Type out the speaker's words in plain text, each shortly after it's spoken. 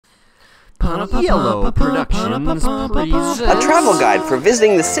Yellow Productions presents a travel guide for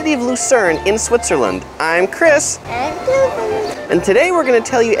visiting the city of Lucerne in Switzerland. I'm Chris, and today we're going to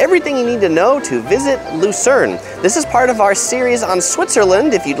tell you everything you need to know to visit Lucerne. This is part of our series on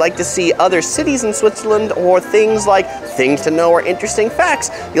Switzerland. If you'd like to see other cities in Switzerland or things like things to know or interesting facts,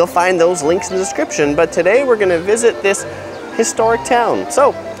 you'll find those links in the description. But today we're going to visit this historic town.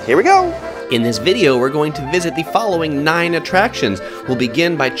 So here we go. In this video, we're going to visit the following 9 attractions. We'll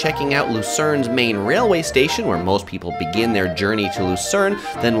begin by checking out Lucerne's main railway station, where most people begin their journey to Lucerne.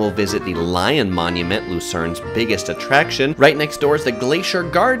 Then we'll visit the Lion Monument, Lucerne's biggest attraction. Right next door is the Glacier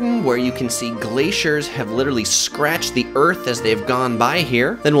Garden, where you can see glaciers have literally scratched the earth as they've gone by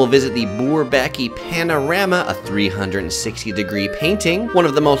here. Then we'll visit the Bourbaki Panorama, a 360-degree painting. One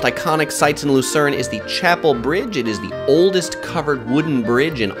of the most iconic sites in Lucerne is the Chapel Bridge. It is the oldest covered wooden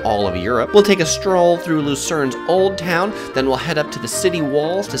bridge in all of Europe. We'll take a stroll through Lucerne's Old Town, then we'll head up to the city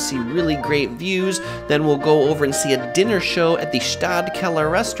walls to see really great views, then we'll go over and see a dinner show at the Stadkeller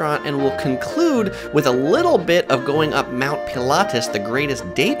restaurant, and we'll conclude with a little bit of going up Mount Pilatus, the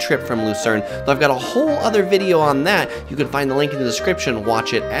greatest day trip from Lucerne. Though I've got a whole other video on that. You can find the link in the description.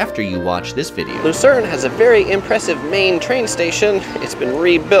 Watch it after you watch this video. Lucerne has a very impressive main train station. It's been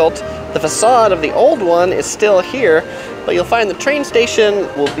rebuilt. The facade of the old one is still here, but you'll find the train station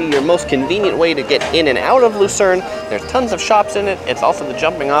will be your most convenient way to get in and out of Lucerne. There's tons of shops in it. It's also the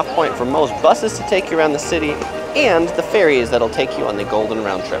jumping off point for most buses to take you around the city, and the ferries that'll take you on the Golden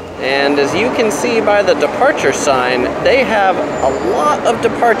Round Trip. And as you can see by the departure sign, they have a lot of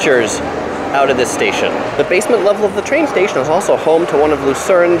departures out of this station. The basement level of the train station is also home to one of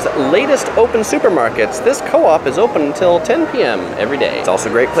Lucerne's latest open supermarkets. This co-op is open until 10 p.m. every day. It's also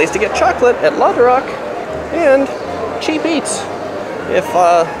a great place to get chocolate at Laderach and cheap eats. If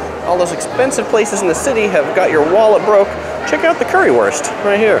all those expensive places in the city have got your wallet broke, check out the Currywurst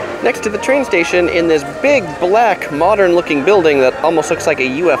right here. Next to the train station, in this big black modern looking building that almost looks like a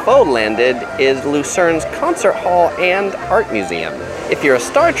UFO landed, is Lucerne's concert hall and art museum. If you're a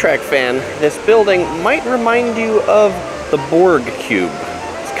Star Trek fan, this building might remind you of the Borg cube.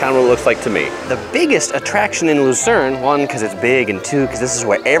 It's kind of what it looks like to me. The biggest attraction in Lucerne, one, because it's big, and two, because this is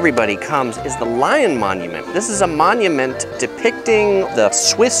where everybody comes, is the Lion Monument. This is a monument depicting the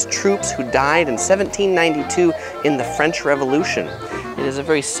Swiss troops who died in 1792 in the French Revolution. It is a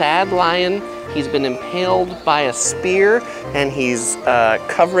very sad lion. He's been impaled by a spear, and he's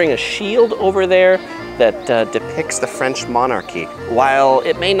covering a shield over there that depicts the French monarchy. While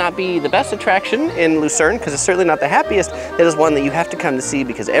it may not be the best attraction in Lucerne, because it's certainly not the happiest, it is one that you have to come to see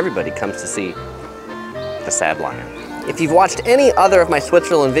because everybody comes to see the sad lion. If you've watched any other of my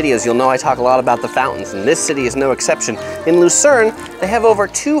Switzerland videos, you'll know I talk a lot about the fountains, and this city is no exception. In Lucerne, they have over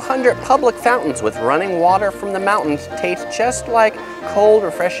 200 public fountains with running water from the mountains. Tastes just like cold,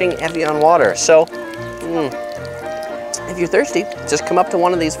 refreshing Evian water. So, if you're thirsty, just come up to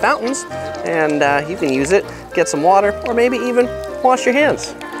one of these fountains and you can use it, get some water, or maybe even wash your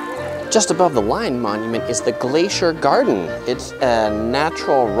hands. Just above the Lion Monument is the Glacier Garden. It's a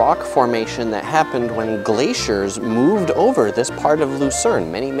natural rock formation that happened when glaciers moved over this part of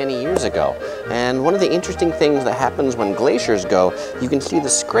Lucerne many, many years ago. And one of the interesting things that happens when glaciers go, you can see the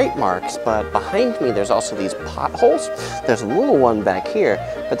scrape marks, but behind me there's also these potholes. There's a little one back here,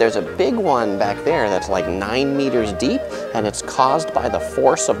 but there's a big one back there that's like 9 meters deep, and it's caused by the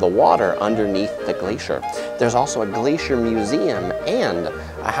force of the water underneath the glacier. There's also a glacier museum and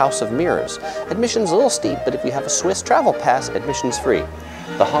a house of mirrors. Admission's a little steep, but if you have a Swiss travel pass, admission's free.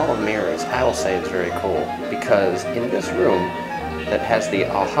 The Hall of Mirrors, I will say, is very cool, because in this room that has the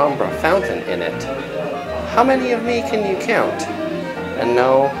Alhambra fountain in it, how many of me can you count? And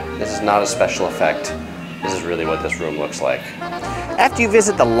no, this is not a special effect. This is really what this room looks like. After you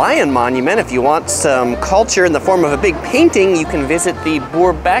visit the Lion Monument, if you want some culture in the form of a big painting, you can visit the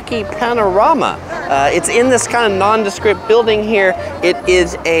Bourbaki Panorama. It's in this kind of nondescript building here. It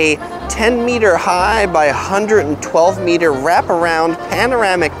is a 10-meter high by 112-meter wraparound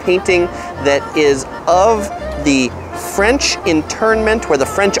panoramic painting that is of the French internment, where the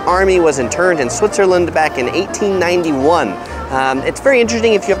French army was interned in Switzerland back in 1891. It's very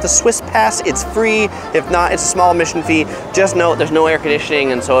interesting. If you have the Swiss pass, it's free. If not, it's a small admission fee. Just note there's no air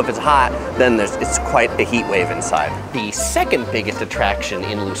conditioning, and so if it's hot, then it's quite a heat wave inside. The second biggest attraction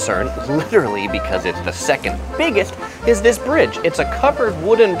in Lucerne, literally because it's the second biggest, is this bridge. It's a covered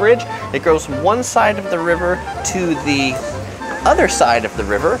wooden bridge that goes from one side of the river to the other side of the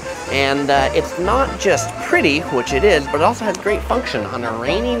river, and it's not just pretty, which it is, but it also has great function. On a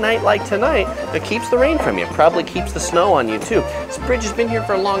rainy night like tonight, it keeps the rain from you, probably keeps the snow on you too. This bridge has been here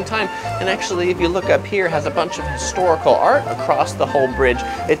for a long time, and actually if you look up here, it has a bunch of historical art across the whole bridge.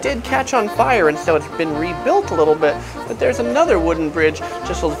 It did catch on fire, and so it's been rebuilt a little bit, but there's another wooden bridge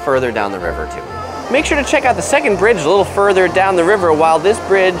just a little further down the river too. Make sure to check out the second bridge a little further down the river. While this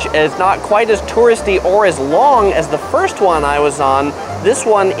bridge is not quite as touristy or as long as the first one I was on, this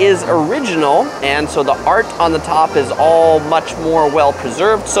one is original, and so the art on the top is all much more well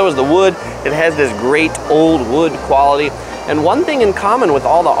preserved. So is the wood. It has this great old wood quality. And one thing in common with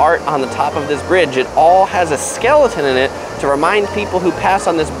all the art on the top of this bridge, it all has a skeleton in it to remind people who pass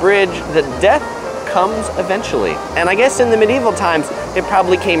on this bridge that death comes eventually. And I guess in the medieval times, it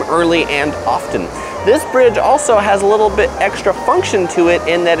probably came early and often. This bridge also has a little bit extra function to it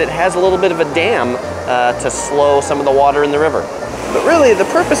in that it has a little bit of a dam to slow some of the water in the river. But really, the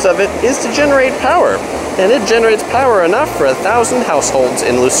purpose of it is to generate power. And it generates power enough for 1,000 households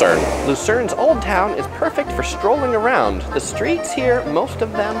in Lucerne. Lucerne's old town is perfect for strolling around. The streets here, most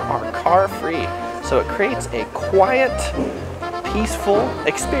of them are car-free. So it creates a quiet, peaceful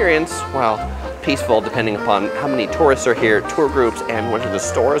experience. Well, peaceful depending upon how many tourists are here, tour groups, and whether the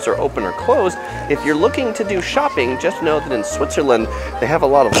stores are open or closed. If you're looking to do shopping, just know that in Switzerland, they have a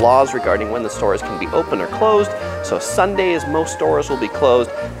lot of laws regarding when the stores can be open or closed. So Sundays, most stores will be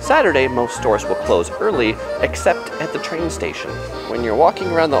closed. Saturday, most stores will close early, except at the train station. When you're walking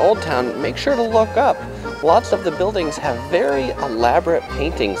around the old town, make sure to look up. Lots of the buildings have very elaborate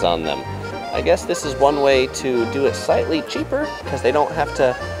paintings on them. I guess this is one way to do it slightly cheaper, because they don't have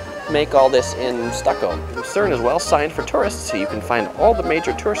to make all this in stucco. Lucerne is well signed for tourists, so you can find all the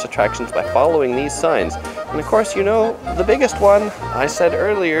major tourist attractions by following these signs. And of course, you know, the biggest one, I said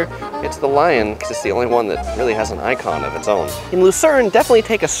earlier, it's the lion, because it's the only one that really has an icon of its own. In Lucerne, definitely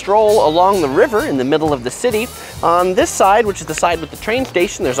take a stroll along the river in the middle of the city. On this side, which is the side with the train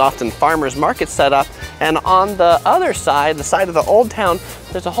station, there's often farmers markets set up. And on the other side, the side of the old town,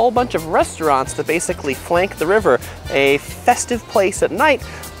 there's a whole bunch of restaurants that basically flank the river. A festive place at night.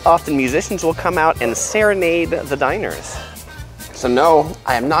 Often musicians will come out and serenade the diners. So no,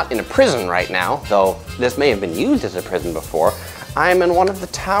 I am not in a prison right now, though this may have been used as a prison before. I am in one of the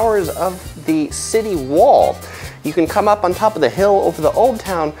towers of the city wall. You can come up on top of the hill over the old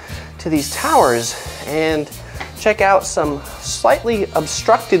town to these towers and check out some slightly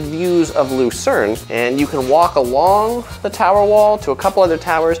obstructed views of Lucerne. And you can walk along the tower wall to a couple other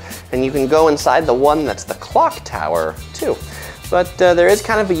towers, and you can go inside the one that's the clock tower too. But there is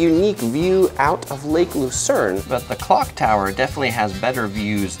kind of a unique view out of Lake Lucerne. But the clock tower definitely has better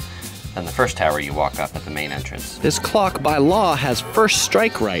views than the first tower you walk up at the main entrance. This clock by law has first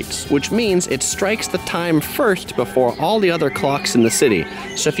strike rights, which means it strikes the time first before all the other clocks in the city.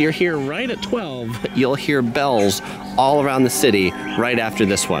 So if you're here right at 12, you'll hear bells all around the city right after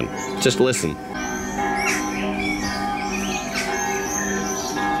this one. Just listen.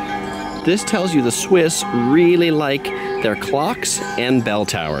 This tells you the Swiss really like their clocks and bell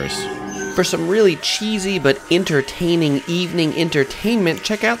towers. For some really cheesy but entertaining evening entertainment,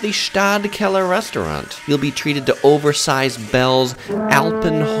 check out the Stadkeller restaurant. You'll be treated to oversized bells,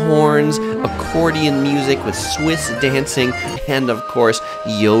 Alpen horns, accordion music with Swiss dancing, and of course,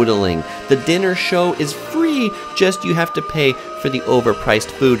 yodeling. The dinner show is free, just you have to pay for the overpriced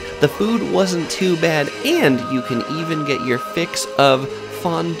food. The food wasn't too bad, and you can even get your fix of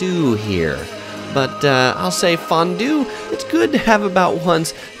fondue here. But I'll say fondue, it's good to have about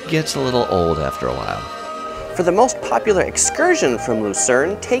once, gets a little old after a while. For the most popular excursion from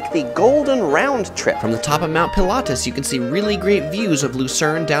Lucerne, take the Golden Round trip. From the top of Mount Pilatus, you can see really great views of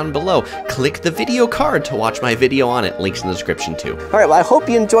Lucerne down below. Click the video card to watch my video on it. Links in the description too. All right, well, I hope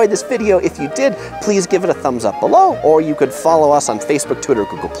you enjoyed this video. If you did, please give it a thumbs up below, or you could follow us on Facebook, Twitter,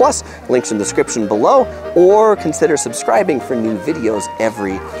 Google+. Links in the description below, or consider subscribing for new videos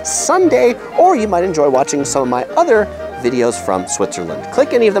every Sunday, or you might enjoy watching some of my other videos from Switzerland.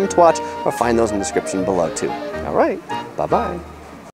 Click any of them to watch, or find those in the description below too. All right, bye-bye.